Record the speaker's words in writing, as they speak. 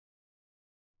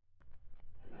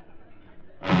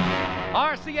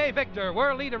RCA Victor,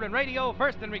 world leader in radio,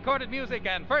 first in recorded music,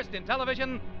 and first in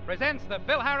television, presents the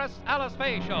Phil Harris Alice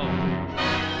Faye Show.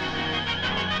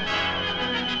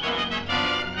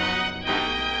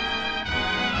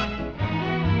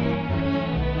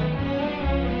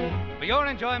 For your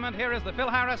enjoyment, here is the Phil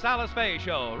Harris Alice Faye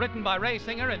Show, written by Ray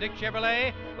Singer and Dick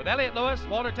Chevrolet, with Elliot Lewis,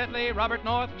 Walter Tetley, Robert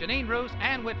North, Janine Bruce,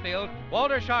 Ann Whitfield,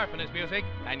 Walter Sharp in his music,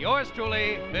 and yours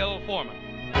truly, Bill Foreman.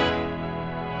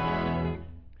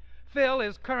 Phil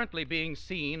is currently being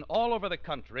seen all over the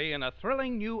country in a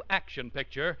thrilling new action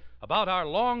picture about our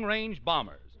long-range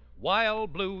bombers,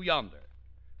 Wild Blue Yonder.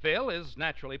 Phil is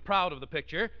naturally proud of the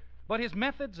picture, but his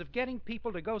methods of getting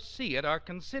people to go see it are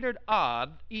considered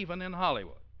odd even in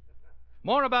Hollywood.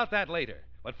 More about that later,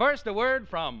 but first a word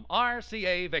from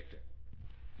RCA Victor.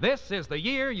 This is the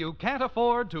year you can't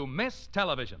afford to miss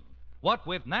television, what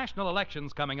with national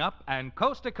elections coming up and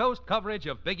coast-to-coast coverage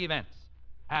of big events.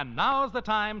 And now's the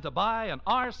time to buy an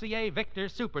RCA Victor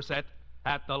Superset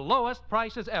at the lowest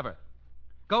prices ever.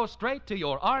 Go straight to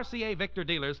your RCA Victor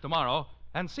dealers tomorrow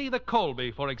and see the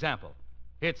Colby, for example.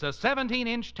 It's a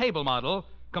 17-inch table model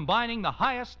combining the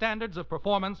highest standards of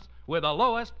performance with the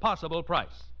lowest possible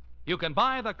price. You can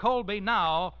buy the Colby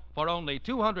now for only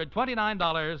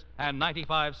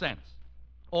 $229.95.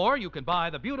 Or you can buy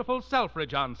the beautiful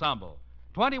Selfridge Ensemble,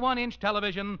 21-inch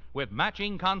television with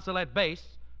matching consolette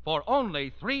base, for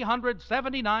only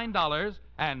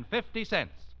 $379.50.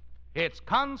 It's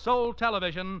console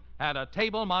television at a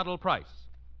table model price.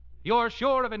 You're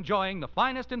sure of enjoying the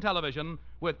finest in television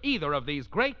with either of these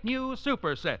great new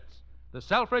super sets, the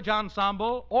Selfridge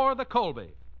Ensemble or the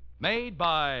Colby, made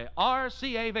by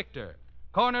RCA Victor,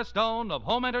 cornerstone of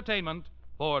home entertainment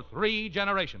for 3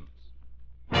 generations.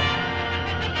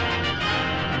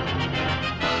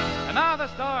 And now the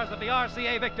stars of the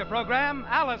RCA Victor program,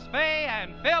 Alice Faye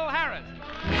and Phil Harris.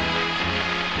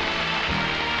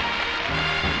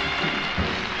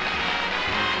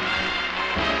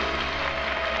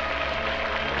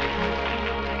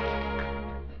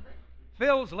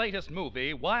 Phil's latest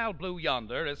movie, Wild Blue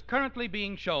Yonder, is currently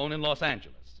being shown in Los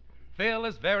Angeles. Phil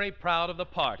is very proud of the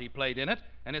part he played in it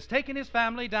and has taken his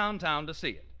family downtown to see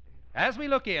it. As we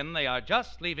look in, they are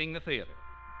just leaving the theater.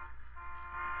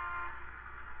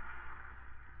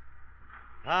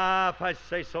 If I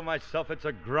say so myself, it's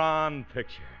a grand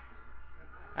picture.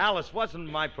 Alice,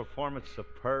 wasn't my performance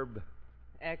superb?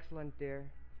 Excellent, dear.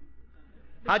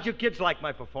 How'd you kids like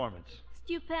my performance?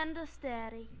 Stupendous,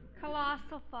 Daddy.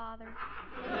 Colossal, Father.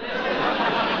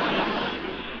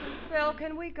 Phil,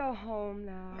 can we go home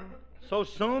now? So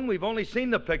soon? We've only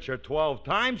seen the picture 12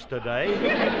 times today.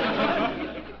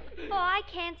 Oh, I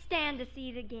can't stand to see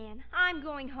it again. I'm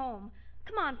going home.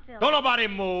 Come on, Phil. Don't nobody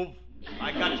move.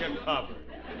 I got you covered.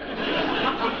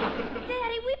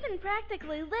 Daddy, we've been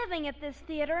practically living at this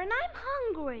theater, and I'm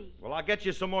hungry. Well, I'll get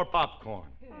you some more popcorn.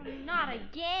 Oh, not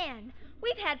again.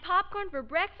 We've had popcorn for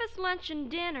breakfast, lunch,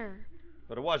 and dinner.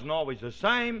 But it wasn't always the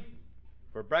same.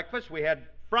 For breakfast, we had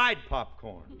fried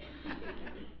popcorn.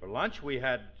 For lunch, we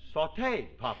had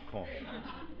sautéed popcorn.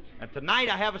 And tonight,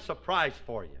 I have a surprise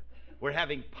for you. We're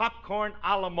having popcorn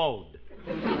a la mode.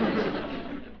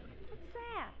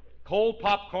 Cold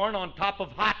popcorn on top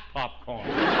of hot popcorn.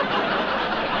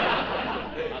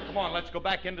 Now, come on, let's go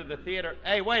back into the theater.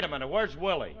 Hey, wait a minute. Where's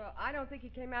Willie? Well, I don't think he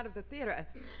came out of the theater.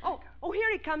 Oh,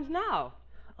 here he comes now.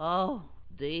 Oh,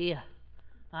 dear.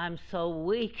 I'm so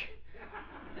weak.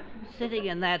 Sitting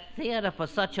in that theater for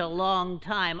such a long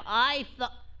time, I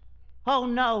thought... Oh,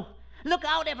 no. Look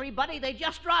out, everybody. They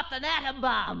just dropped an atom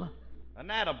bomb.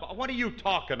 An atom bomb? What are you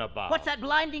talking about? What's that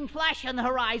blinding flash on the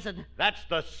horizon? That's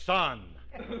the sun.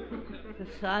 The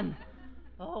sun.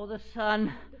 Oh, the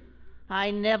sun.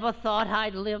 I never thought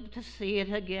I'd live to see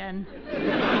it again.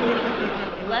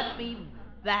 Let me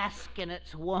bask in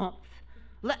its warmth.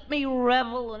 Let me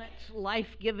revel in its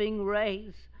life-giving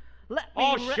rays. Let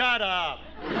me shut up!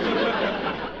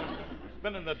 He's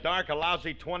been in the dark a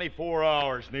lousy 24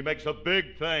 hours, and he makes a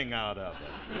big thing out of it.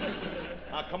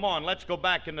 Now, come on, let's go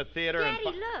back in the theater. Daddy,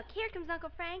 look, here comes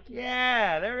Uncle Frankie.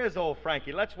 Yeah, there is old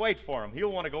Frankie. Let's wait for him.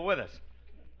 He'll want to go with us.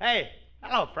 Hey,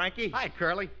 hello, Frankie. Hi,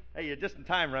 Curly. Hey, you're just in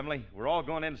time, Remley. We're all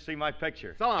going in to see my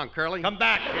picture. So long, Curly. Come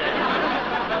back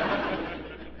here.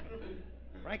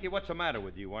 Frankie, what's the matter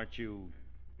with you? Aren't you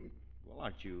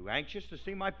anxious to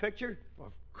see my picture? Well,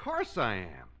 of course I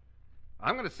am.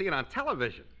 I'm going to see it on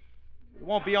television. It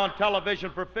won't be on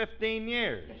television for 15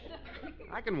 years.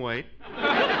 I can wait.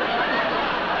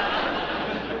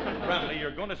 Remley,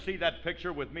 you're going to see that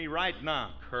picture with me right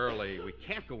now. Curly, we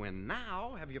can't go in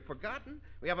now. Have you forgotten?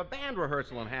 We have a band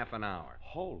rehearsal in half an hour.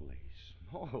 Holy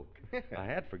Oh, I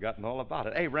had forgotten all about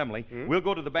it. Hey, Remley, we'll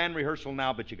go to the band rehearsal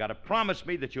now, but you got to promise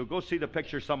me that you'll go see the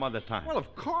picture some other time. Well,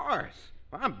 of course.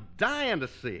 I'm dying to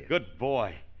see it. Good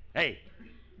boy. Hey,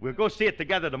 we'll go see it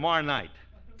together tomorrow night.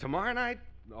 Tomorrow night?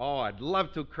 Oh, I'd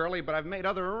love to, Curly, but I've made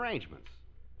other arrangements.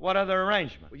 What other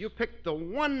arrangements? Well, you picked the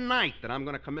one night that I'm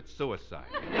going to commit suicide.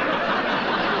 Stop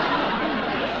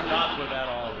with that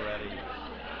already.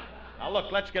 Now,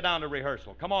 look, let's get down to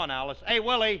rehearsal. Come on, Alice. Hey,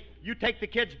 Willie, you take the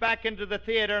kids back into the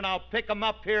theater, and I'll pick them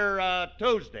up here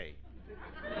Tuesday.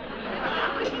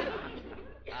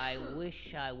 I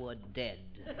wish I were dead.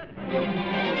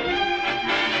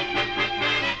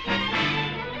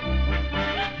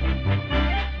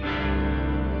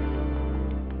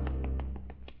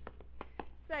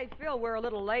 Say, Phil, we're a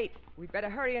little late. We'd better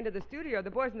hurry into the studio.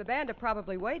 The boys in the band are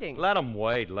probably waiting. Let them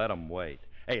wait, let them wait.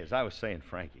 Hey, as I was saying,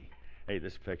 Frankie, hey,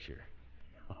 this picture.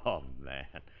 Oh, man,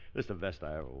 this is the best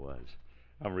I ever was.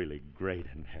 I'm really great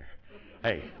in there.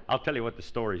 Hey, I'll tell you what the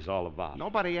story's all about.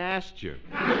 Nobody asked you.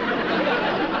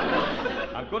 I'm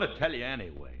going to tell you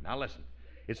anyway. Now, listen.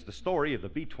 It's the story of the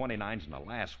B-29s in the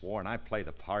last war, and I play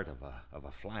the part of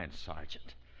a flying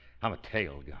sergeant. I'm a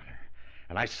tail gunner.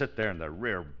 And I sit there in the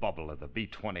rear bubble of the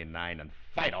B-29 and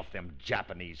fight off them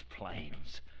Japanese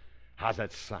planes. How's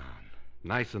that sound?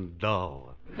 Nice and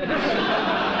dull.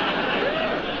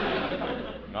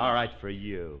 All right for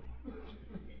you.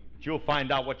 But you'll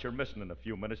find out what you're missing in a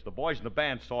few minutes. The boys in the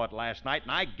band saw it last night,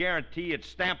 and I guarantee it's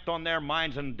stamped on their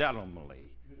minds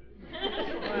indelibly.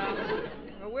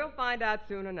 Well, we'll find out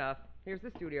soon enough. Here's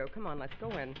the studio. Come on, let's go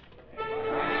in. All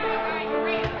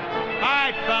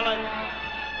right, fellas.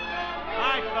 All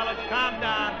right, fellas, calm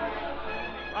down.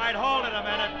 All right, hold it a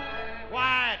minute.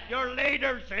 Quiet. Your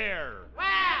leader's here.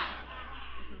 Well,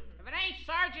 if it ain't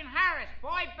Sergeant Harris,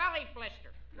 boy belly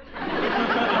blister.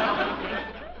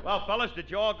 Well, fellas,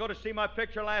 did you all go to see my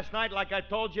picture last night like I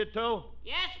told you to?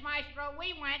 Yes, Maestro,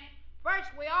 we went. First,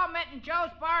 we all met in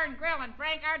Joe's Bar and Grill and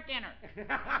drank our dinner.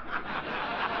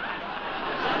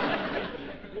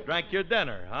 Drank your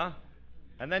dinner, huh?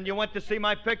 And then you went to see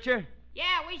my picture? Yeah,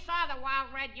 we saw the wild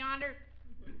red yonder.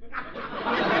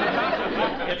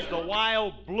 It's the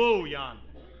wild blue yonder.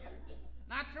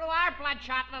 Not through our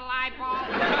bloodshot little eyeball.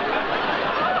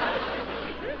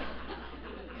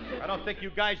 I don't think you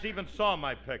guys even saw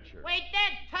my picture. We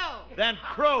did, too. Then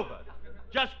prove it.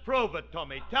 Just prove it to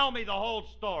me. Tell me the whole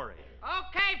story.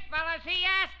 Okay, fellas, he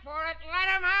asked for it. Let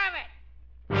him have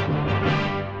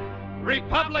it.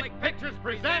 Republic Pictures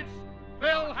presents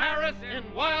Phil Harris in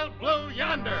Wild Blue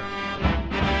Yonder.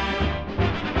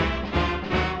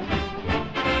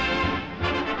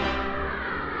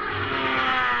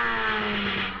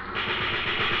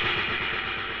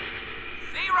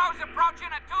 Zero's approaching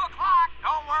at 2 o'clock.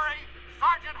 Don't worry.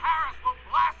 Sergeant Harris will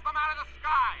blast them out of the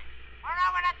sky. We're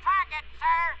over the target,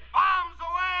 sir. Bombs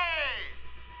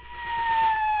away!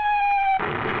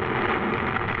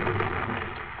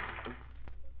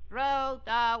 Through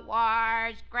the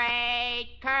war's great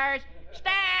curse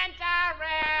stands a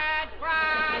red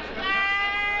cross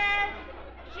there.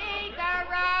 She the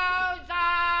rose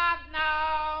of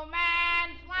no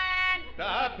man's land.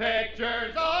 The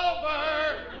picture's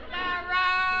over, The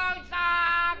rose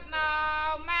of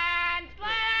no man's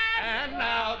land. and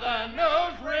now the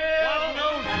newsreel.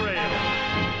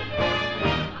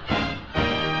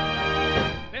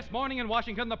 This morning in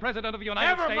Washington, the President of the United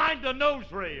Never States... mind the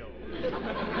newsreel.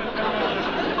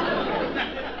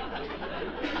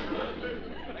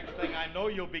 Next thing I know,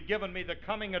 you'll be giving me the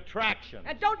coming attraction.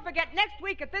 And don't forget, next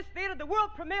week at this theater, the world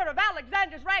premiere of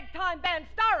Alexander's Ragtime Band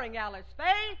starring Alice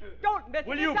Faye. Don't miss it.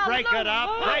 Will you It's a break it up?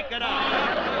 little- Break it up.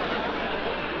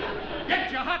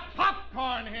 Get your hot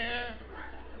popcorn here.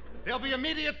 There'll be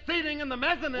immediate seating in the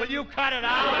mezzanine. Will you cut it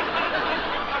out?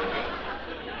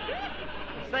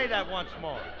 Say that once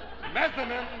more.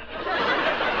 Mezzanine.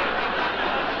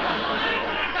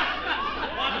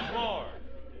 Once more.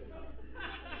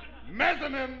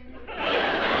 Mezzanine.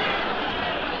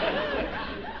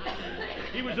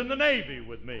 He was in the Navy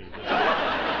with me.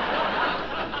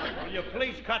 Will you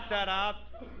please cut that out?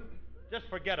 Just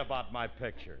forget about my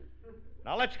picture.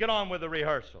 Now let's get on with the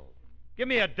rehearsal. Give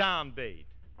me a downbeat.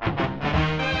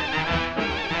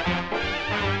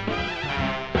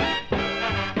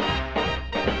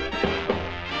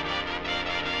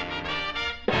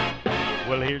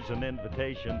 Well, here's an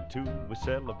invitation to a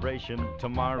celebration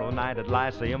tomorrow night at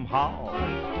Lyceum Hall.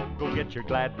 Go get your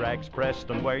glad rags pressed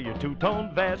and wear your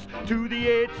two-tone vest to the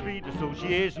 8th Street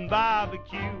Association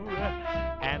barbecue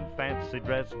and fancy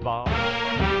dress ball.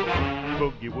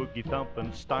 Boogie woogie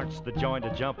thumping starts the joint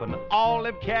a jumping. All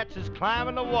them cats is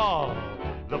climbing the wall.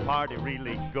 The party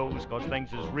really goes, 'cause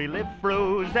things is really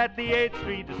froze at the 8th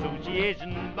Street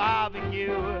Association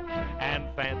barbecue and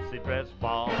fancy dress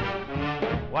ball.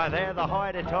 Why, there the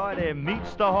hoity-toity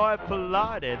meets the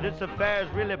hoi-polloi. This affair's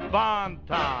really bon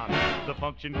ton. The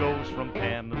function goes from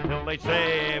 10 until they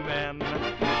say amen.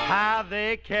 How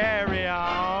they carry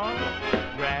on.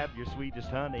 Grab your sweetest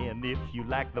honey, and if you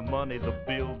lack the money, the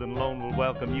building loan will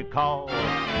welcome you. Call.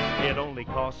 It only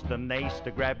costs an ace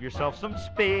to grab yourself some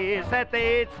space at the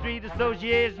 8th Street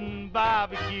Association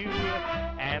barbecue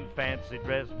and fancy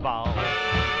dress ball.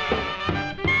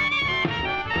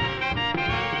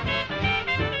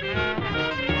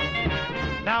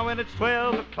 Now when it's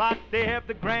 12 o'clock, they have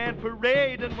the grand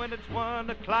parade. And when it's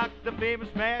 1 o'clock, the famous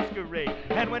masquerade.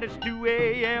 And when it's 2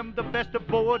 a.m., the festive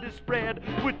board is spread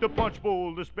with the punch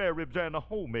bowl, the spare ribs, and the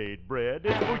homemade bread.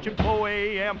 It's pushing 4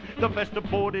 a.m., the festive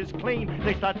board is clean.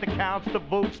 They start the counts, the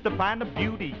votes to find a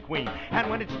beauty queen. And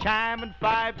when it's chiming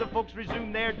 5, the folks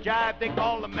resume their jive. They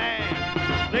call the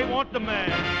man. They want the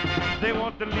man. They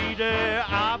want the leader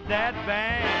of that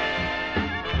band.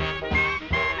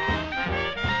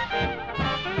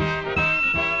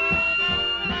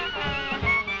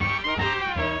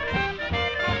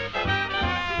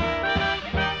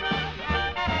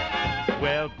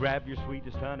 Well, grab your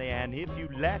sweetest honey, and if you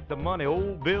lack the money,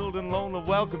 old building loan will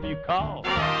welcome you. Call.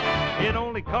 It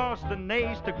only costs an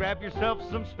ace to grab yourself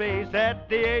some space at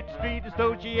the 8th Street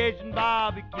Association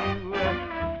barbecue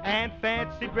and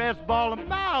fancy dress ball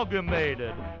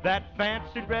amalgamated. That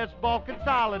fancy dress ball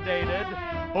consolidated.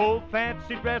 Oh,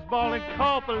 fancy dress ball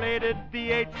incorporated.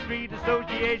 The 8th Street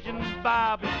Association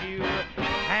barbecue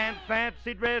and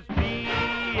fancy dress B-A-double-L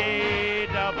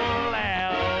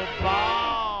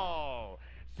ball.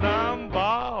 Some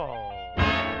ball.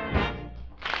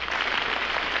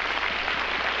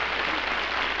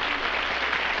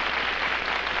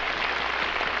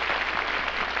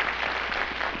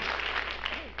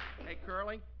 Hey,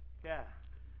 Curly, Yeah.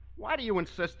 why do you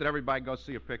insist that everybody go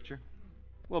see a picture?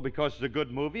 Well, because it's a good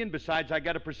movie, and besides, I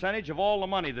get a percentage of all the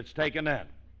money that's taken in.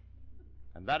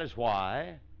 And that is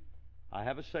why I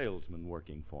have a salesman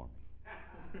working for me.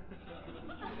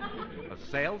 A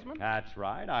salesman? That's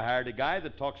right. I hired a guy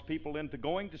that talks people into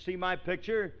going to see my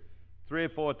picture 3 or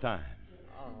 4 times.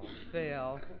 Oh,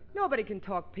 Phil. Nobody can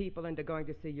talk people into going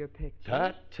to see your picture.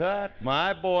 Tut, tut.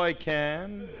 My boy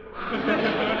can.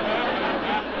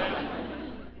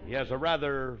 He has a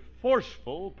rather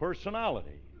forceful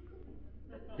personality.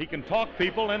 He can talk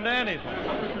people into anything.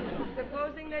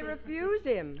 Supposing they refuse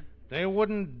him. They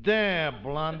wouldn't dare,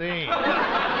 Blondie.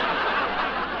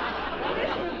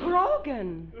 Mr.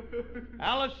 Grogan.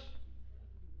 Alice,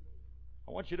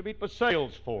 I want you to meet the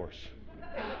sales force.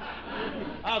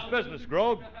 How's business,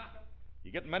 Grog?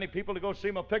 You getting many people to go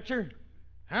see my picture?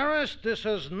 Harris, this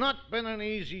has not been an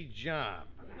easy job.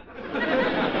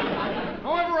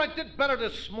 However, I did better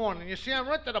this morning. You see, I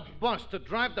rented a bus to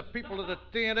drive the people to the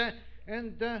theater,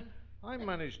 and I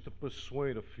managed to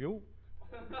persuade a few.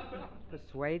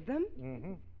 Persuade them?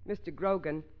 Mm-hmm. Mr.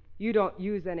 Grogan, you don't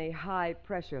use any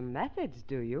high-pressure methods,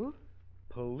 do you?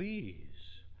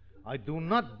 Please. I do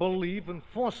not believe in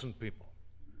forcing people.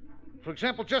 For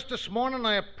example, just this morning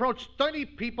I approached 30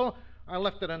 people. I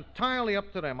left it entirely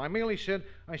up to them. I merely said,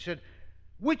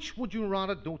 which would you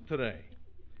rather do today?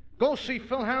 Go see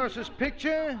Phil Harris's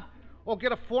picture or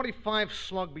get a 45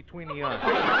 slug between the eyes?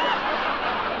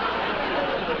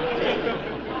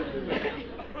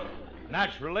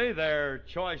 Naturally, their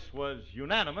choice was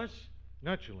unanimous.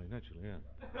 Naturally, yeah.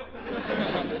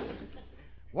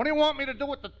 What do you want me to do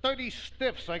with the 30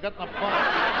 stiffs I got in the box?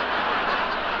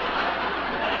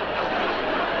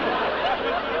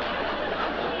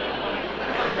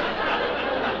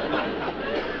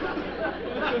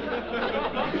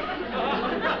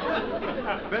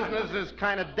 Business is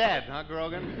kind of dead, huh,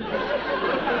 Grogan?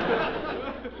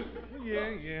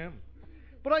 Yeah.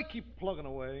 But I keep plugging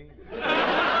away.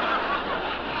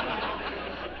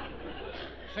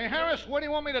 Say, Harris, where do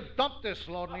you want me to dump this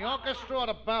load, in the orchestra or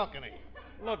the balcony?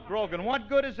 Look, Grogan, what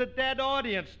good is a dead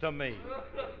audience to me?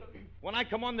 When I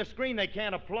come on the screen, they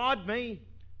can't applaud me.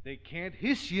 They can't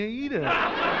hiss you either.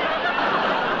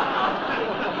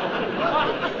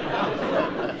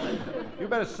 You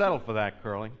better settle for that,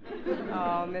 Curly.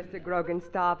 Oh, Mr. Grogan,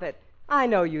 stop it. I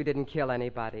know you didn't kill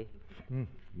anybody.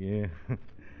 Yeah.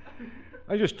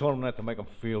 I just told him that to make him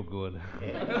feel good.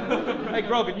 Hey,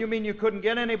 Grogan, you mean you couldn't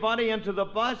get anybody into the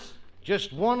bus?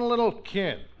 Just one little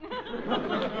kid.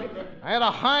 I had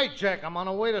to hijack him on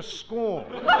the way to school.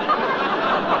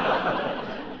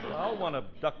 Well, one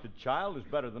abducted child is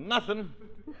better than nothing.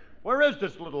 Where is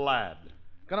this little lad?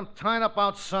 Got him tied up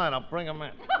outside. I'll bring him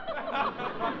in.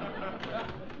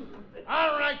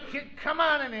 All right, kid, come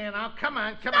on in here now. Come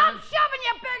on. Stop shoving,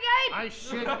 you big ape! I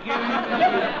said get in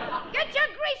there. Get your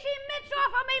greasy mitts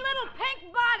off of me, little pink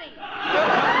body!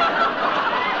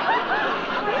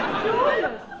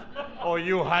 Julius. Oh,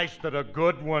 you heisted a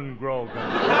good one, Grogan.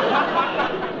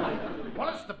 Well,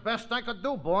 it's the best I could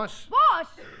do, boss. Boss?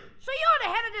 So you're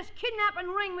the head of this kidnapping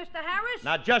ring, Mr. Harris?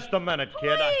 Now, just a minute,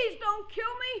 kid. Please don't kill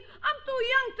me. I'm too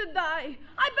young to die.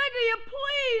 I beg of you,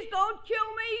 please don't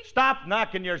kill me. Stop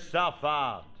knocking yourself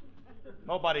out.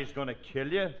 Nobody's going to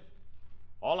kill you.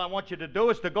 All I want you to do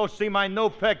is to go see my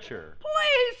new picture.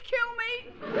 Please kill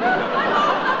me. I'm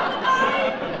old enough to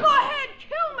die. Go ahead,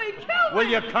 kill me. Will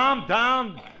you calm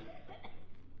down?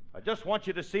 I just want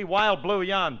you to see Wild Blue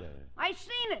yonder. I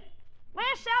seen it.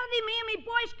 Last Saturday, me and me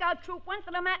Boy Scout troop went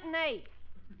to the matinee.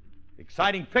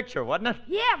 Exciting picture, wasn't it?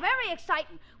 Yeah, very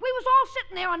exciting. We was all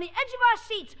sitting there on the edge of our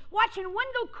seats watching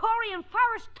Wendell Corey and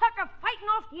Forrest Tucker fighting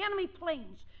off the enemy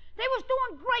planes. They was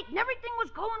doing great and everything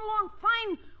was going along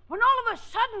fine when all of a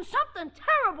sudden something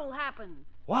terrible happened.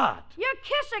 What? Your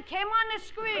kisser came on the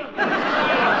screen.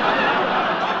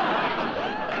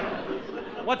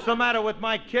 What's the matter with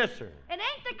my kisser? It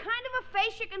ain't the kind of a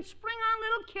face you can spring on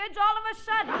little kids all of a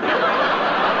sudden.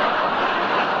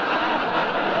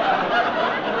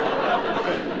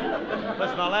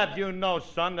 Listen, I'll have you know,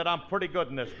 son, that I'm pretty good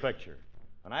in this picture.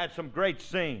 And I had some great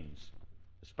scenes,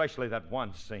 especially that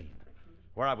one scene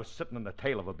where I was sitting in the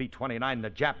tail of a B-29 and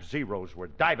the Jap Zeros were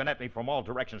diving at me from all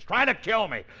directions, trying to kill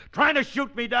me, trying to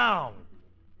shoot me down.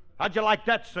 How'd you like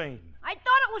that scene? I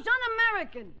thought it was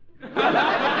un-American.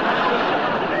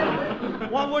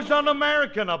 What was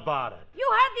un-American about it? You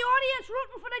had the audience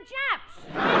rooting for the Japs.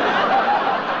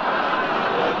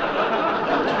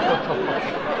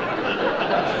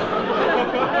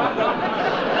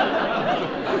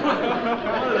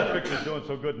 Why are the pictures doing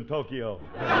so good in Tokyo?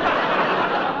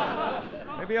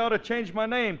 Maybe I ought to change my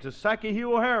name to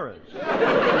Sakihio Harris.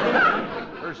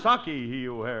 Or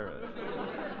Sakihio Harris.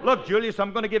 Look, Julius,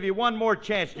 I'm going to give you one more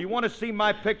chance. Do you want to see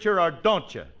my picture or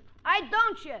don't you? I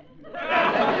don't you.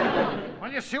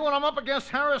 Well, you see what I'm up against,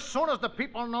 Harris? As soon as the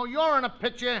people know you're in a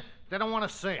picture, they don't want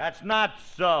to see it. That's not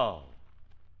so.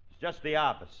 It's just the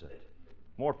opposite.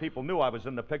 If more people knew I was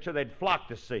in the picture, they'd flock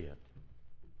to see it.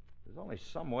 There's only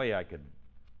some way I could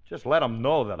just let them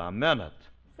know that I'm in it.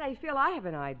 Say, Phil, I have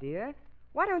an idea.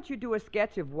 Why don't you do a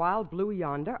sketch of Wild Blue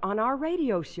Yonder on our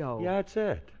radio show? Yeah, that's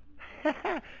it.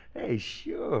 Hey,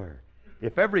 sure.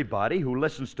 If everybody who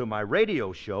listens to my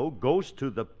radio show goes to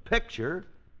the picture,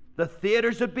 the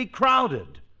theaters would be crowded.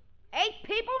 8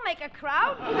 people make a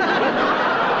crowd?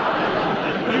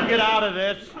 You get out of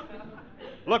this.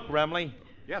 Look, Remley.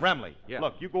 Yes. Remley, Yeah.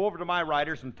 Look, you go over to my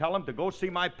writers and tell them to go see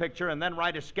my picture and then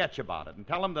write a sketch about it. And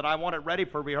tell them that I want it ready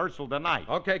for rehearsal tonight.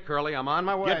 Okay, Curly, I'm on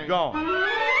my way. Get going.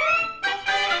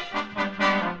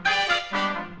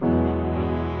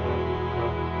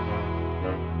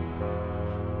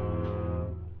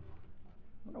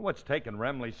 What's taking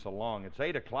Remley so long? It's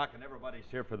 8 o'clock and everybody's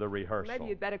here for the rehearsal. Maybe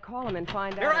you'd better call him and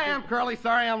find out. Here I if he- am, Curly.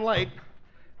 Sorry I'm late.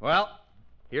 Well,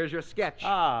 here's your sketch.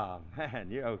 Ah, man,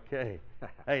 you're okay.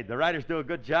 Hey, the writers do a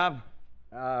good job?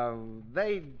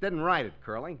 They didn't write it,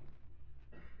 Curly.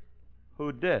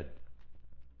 Who did?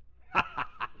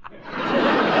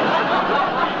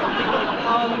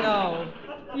 Oh, no.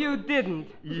 You didn't.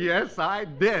 Yes, I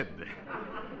did.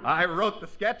 I wrote the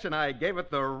sketch and I gave it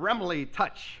the Remley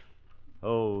touch.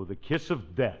 Oh, the kiss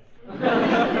of death.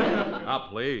 Now,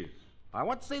 please. I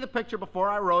went to see the picture before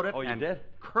I wrote it. Oh, you and did?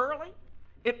 Curly,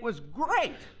 it was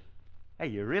great. Hey,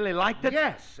 you really liked it?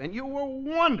 Yes, and you were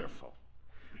wonderful.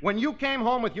 When you came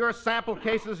home with your sample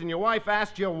cases and your wife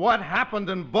asked you what happened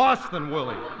in Boston,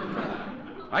 Willie,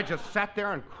 I just sat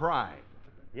there and cried.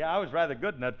 Yeah, I was rather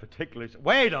good in that particular...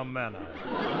 Wait a minute.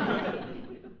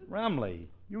 Remley,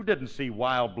 you didn't see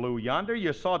Wild Blue Yonder.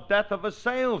 You saw Death of a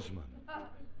Salesman.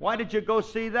 Why did you go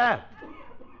see that?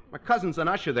 My cousin's an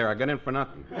usher there. I got in for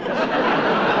nothing.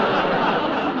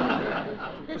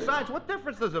 Besides, what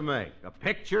difference does it make? A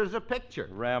picture's a picture.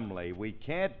 Remley, we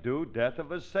can't do Death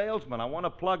of a Salesman. I want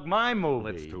to plug my movie.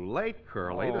 Well, it's too late,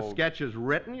 Curly. Oh. The sketch is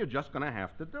written. You're just going to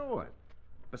have to do it.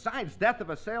 Besides, Death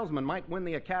of a Salesman might win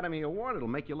the Academy Award. It'll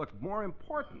make you look more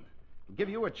important. It'll give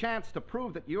you a chance to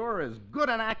prove that you're as good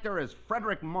an actor as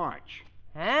Frederick March.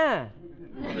 Huh?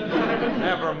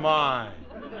 Never mind.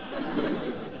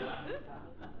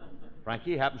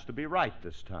 Frankie happens to be right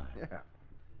this time. Yeah.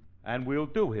 And we'll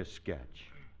do his sketch.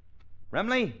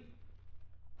 Remley,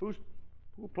 who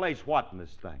plays what in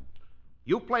this thing?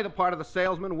 You play the part of the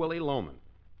salesman, Willie Loman.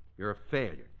 You're a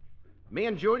failure. Me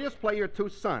and Julius play your 2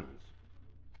 sons.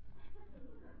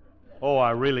 Oh,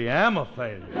 I really am a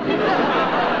failure.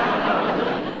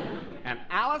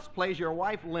 Alice plays your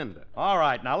wife, Linda. All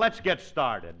right, now let's get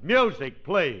started. Music,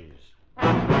 please.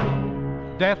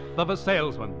 Death of a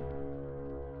Salesman.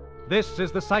 This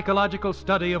is the psychological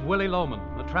study of Willie Loman,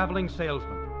 a traveling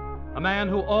salesman, a man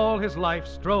who all his life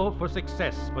strove for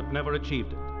success but never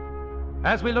achieved it.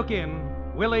 As we look in,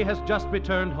 Willie has just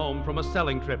returned home from a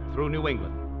selling trip through New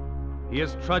England. He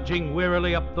is trudging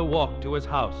wearily up the walk to his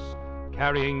house,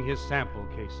 carrying his sample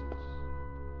cases.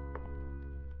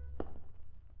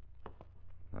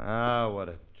 Ah, what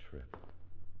a trip.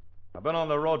 I've been on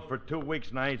the road for 2 weeks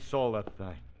and I ain't sold a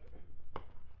thing.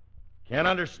 Can't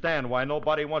understand why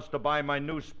nobody wants to buy my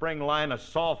new spring line of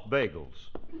soft bagels.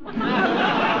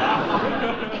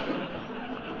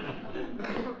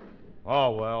 Oh,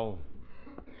 well,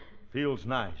 feels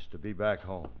nice to be back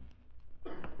home.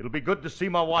 It'll be good to see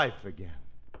my wife again.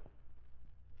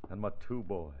 And my 2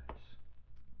 boys.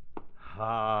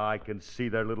 Ah, I can see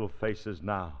their little faces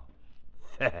now.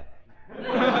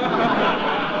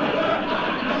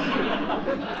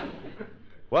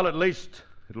 Well, at least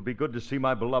it'll be good to see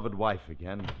my beloved wife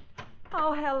again.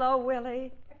 Oh, hello,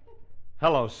 Willie.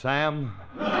 Hello, Sam.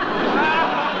 Sam,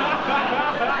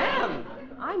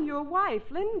 I'm your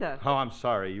wife, Linda. Oh, I'm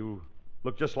sorry. You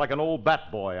look just like an old bat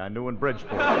boy I knew in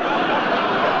Bridgeport.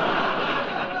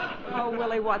 Oh,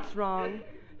 Willie, what's wrong?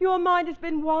 Your mind has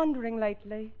been wandering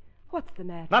lately. What's the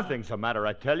matter? Nothing's the matter,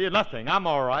 I tell you. Nothing. I'm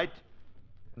all right.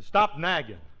 And stop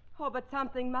nagging. Oh, but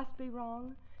something must be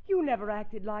wrong. You never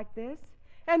acted like this.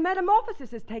 And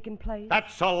metamorphosis has taken place.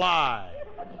 That's a lie.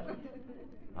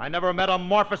 I never met a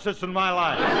morphosis in my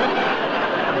life.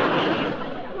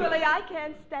 Willie, I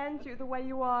can't stand you the way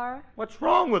you are. What's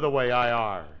wrong with the way I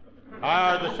are?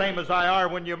 I are the same as I are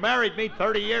when you married me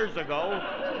 30 years ago.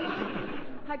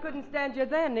 I couldn't stand you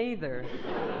then either.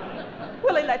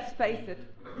 Willie, let's face it.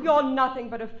 You're nothing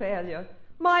but a failure.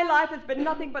 My life has been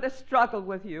nothing but a struggle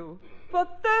with you. For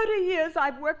 30 years,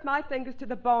 I've worked my fingers to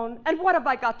the bone, and what have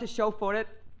I got to show for it?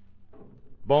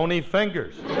 Bony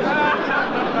fingers.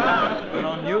 And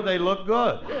on you, they look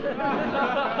good.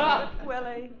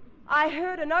 Willie, I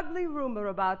heard an ugly rumor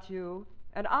about you,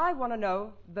 and I want to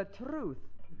know the truth.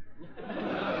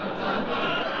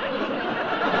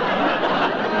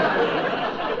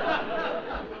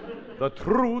 The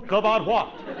truth about what?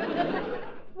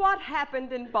 What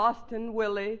happened in Boston,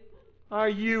 Willie? Are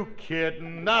you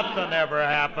kidding? Nothing ever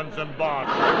happens in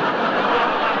Boston.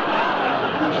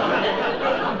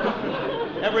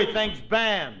 Everything's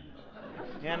banned.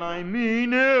 And I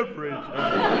mean everything.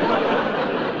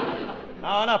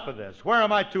 Now, enough of this. Where are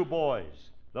my 2 boys?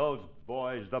 Those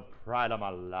boys, the pride of my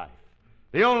life.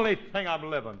 The only thing I'm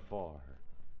living for.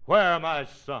 Where are my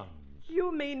sons?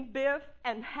 You mean Biff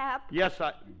and Hap? Yes,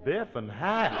 Biff and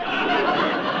Hap.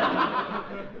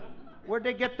 Where'd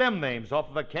they get them names? Off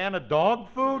of a can of dog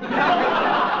food?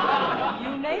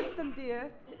 You named them,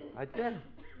 dear. I did.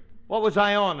 What was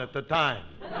I on at the time?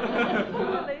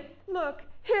 Willie, look,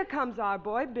 here comes our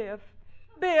boy, Biff.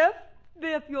 Biff,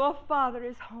 your father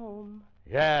is home.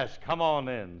 Yes, come on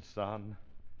in, son.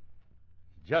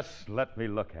 Just let me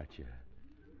look at you.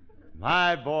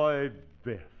 My boy,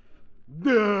 Biff.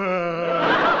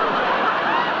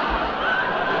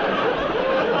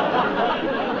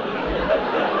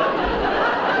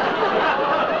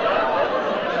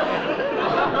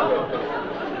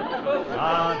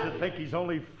 To think he's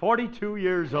only 42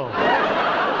 years old.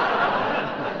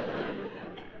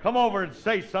 Come over and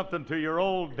say something to your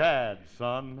old dad,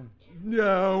 son.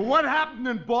 What happened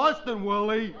in Boston,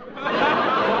 Willie?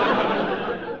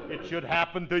 It should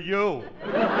happen to you.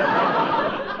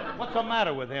 What's the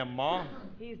matter with him, Ma?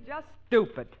 He's just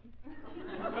stupid.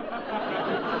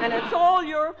 And it's all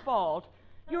your fault.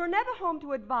 You're never home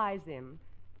to advise him.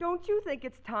 Don't you think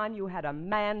it's time you had a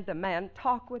man-to-man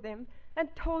talk with him and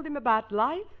told him about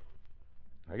life?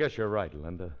 I guess you're right,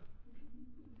 Linda.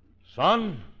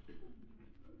 Son,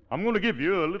 I'm going to give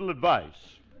you a little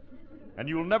advice. And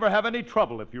you'll never have any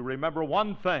trouble if you remember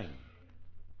one thing.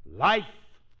 Life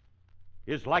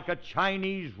is like a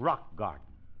Chinese rock garden.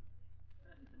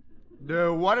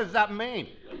 What does that mean?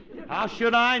 How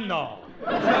should I know?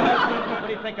 What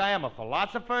do you think I am, a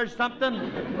philosopher or something?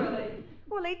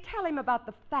 Willie, tell him about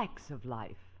the facts of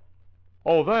life.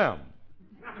 Oh, them.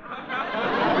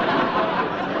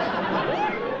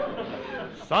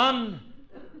 Son.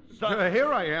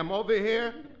 Here I am, over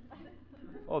here.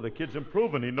 Oh, the kid's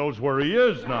improving. He knows where he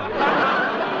is now.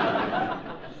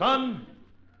 Son,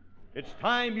 it's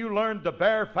time you learned the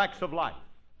bare facts of life.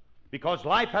 Because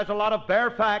life has a lot of bare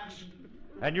facts,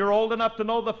 and you're old enough to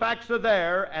know the facts are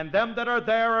there, and them that are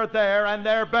there, and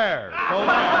they're bare. So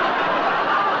there.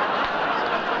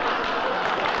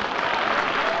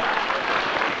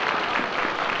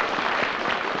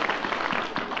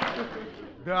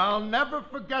 I'll never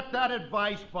forget that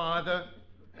advice, Father.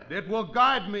 It will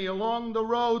guide me along the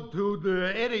road to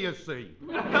the idiocy.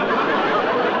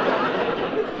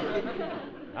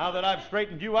 Now that I've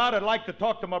straightened you out, I'd like to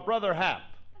talk to my brother Hap.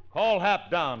 Call Hap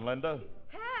down, Linda.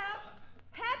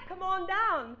 Hap, come on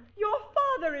down. Your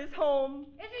father is home.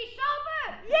 Is he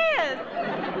sober? Yes.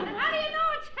 And how do you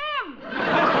know it's him?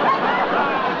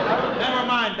 Never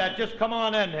mind that. Just come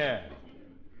on in here.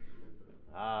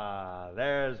 Ah,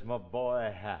 there's my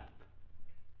boy Hap.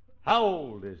 How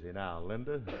old is he now,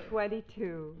 Linda?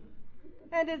 22.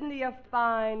 And isn't he a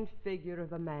fine figure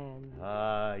of a man?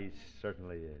 Ah, he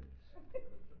certainly is.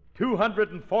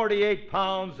 248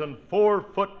 pounds and 4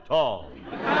 foot tall.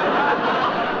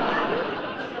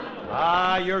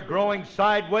 Ah, you're growing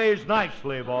sideways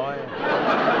nicely, boy.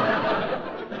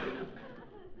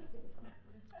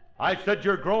 I said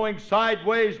you're growing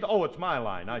sideways. Oh, it's my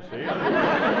line. I see.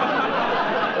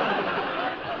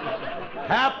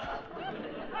 Hap.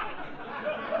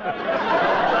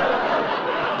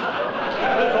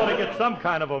 This ought to get some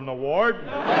kind of an award.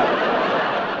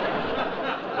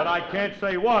 But I can't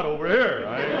say what over here.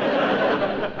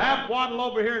 Hap, waddle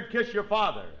over here and kiss your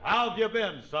father. How have you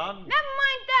been, son? Never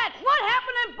mind that. What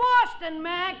happened in Boston,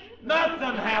 Mac?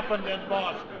 Nothing happened in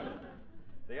Boston.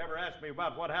 If they ever ask me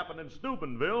about what happened in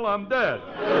Steubenville, I'm dead.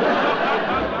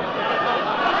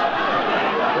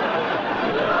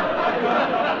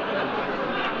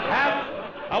 Hap,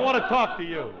 I want to talk to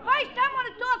you. First, I want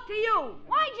to talk to you.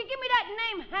 Why'd you give me that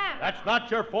name, Hap? That's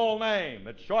not your full name.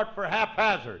 It's short for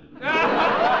haphazard. Now,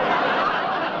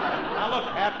 look,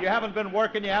 Hap, you haven't been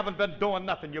working. You haven't been doing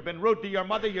nothing. You've been rude to your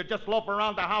mother. You just loaf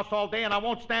around the house all day, and I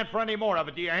won't stand for any more of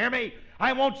it. Do you hear me?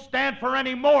 I won't stand for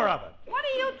any more of it. What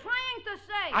are you trying to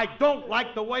say? I don't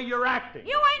like the way you're acting.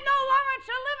 You ain't no Laurence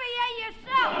Olivier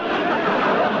yourself.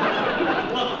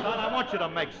 Look, son, I want you to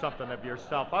make something of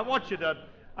yourself.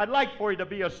 I'd like for you to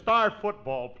be a star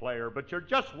football player, but you're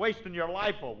just wasting your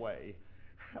life away.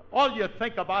 All you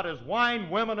think about is wine,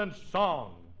 women, and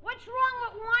song. What's wrong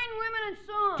with wine, women, and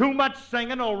song? Too much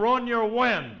singing will ruin your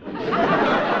wind.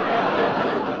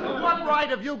 What right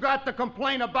have you got to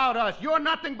complain about us? You're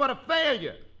nothing but a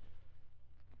failure.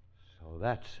 So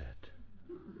that's it.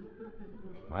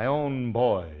 My own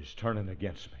boy's turning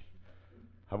against me.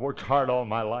 I've worked hard all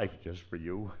my life just for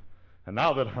you. And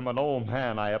now that I'm an old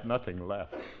man, I have nothing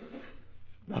left.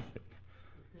 Nothing.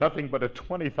 Nothing but a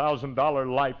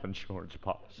 $20,000 life insurance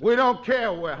policy. We don't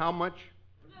care how much.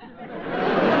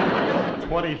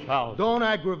 20,000. Don't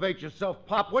aggravate yourself,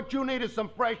 Pop. What you need is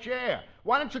some fresh air.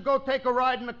 Why don't you go take a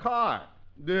ride in the car?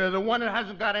 The one that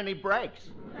hasn't got any brakes.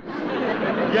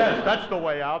 Yes, that's the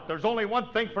way out. There's only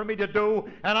one thing for me to do,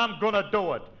 and I'm going to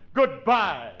do it.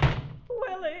 Goodbye.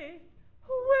 Willie.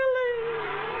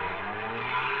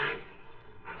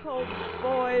 Oh,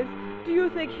 boys, do you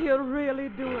think he'll really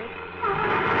do it?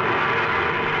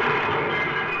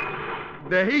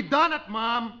 He done it,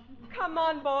 Mom. Come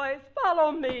on, boys,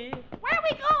 follow me. Where are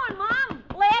we going, Mom?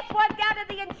 Last one down to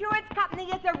the insurance company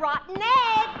is a rotten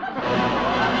egg.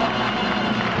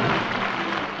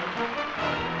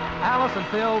 Alice and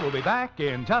Phil will be back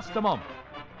in just a moment.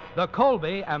 The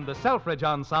Colby and the Selfridge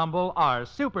Ensemble are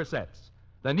supersets,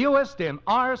 the newest in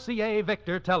RCA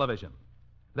Victor television.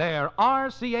 They're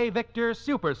RCA Victor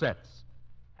supersets.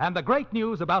 And the great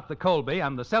news about the Colby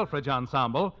and the Selfridge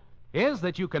Ensemble is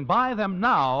that you can buy them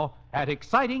now at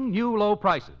exciting new low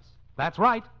prices. That's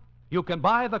right. You can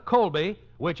buy the Colby,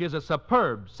 which is a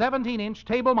superb 17-inch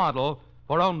table model,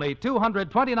 for only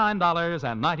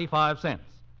 $229.95.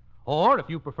 Or, if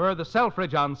you prefer the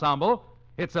Selfridge Ensemble,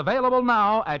 it's available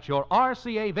now at your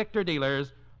RCA Victor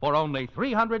dealers for only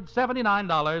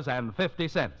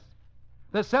 $379.50.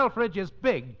 The Selfridge is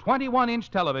big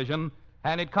 21-inch television,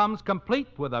 and it comes complete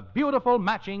with a beautiful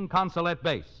matching consolette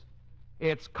base.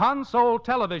 It's console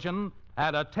television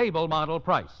at a table model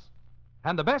price.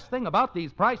 And the best thing about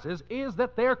these prices is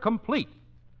that they're complete.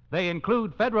 They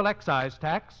include federal excise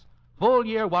tax,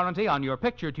 full-year warranty on your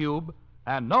picture tube,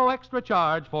 and no extra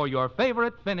charge for your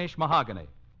favorite finish mahogany.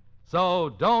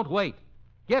 So don't wait.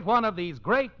 Get one of these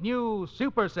great new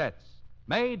supersets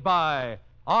made by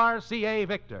RCA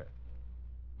Victor.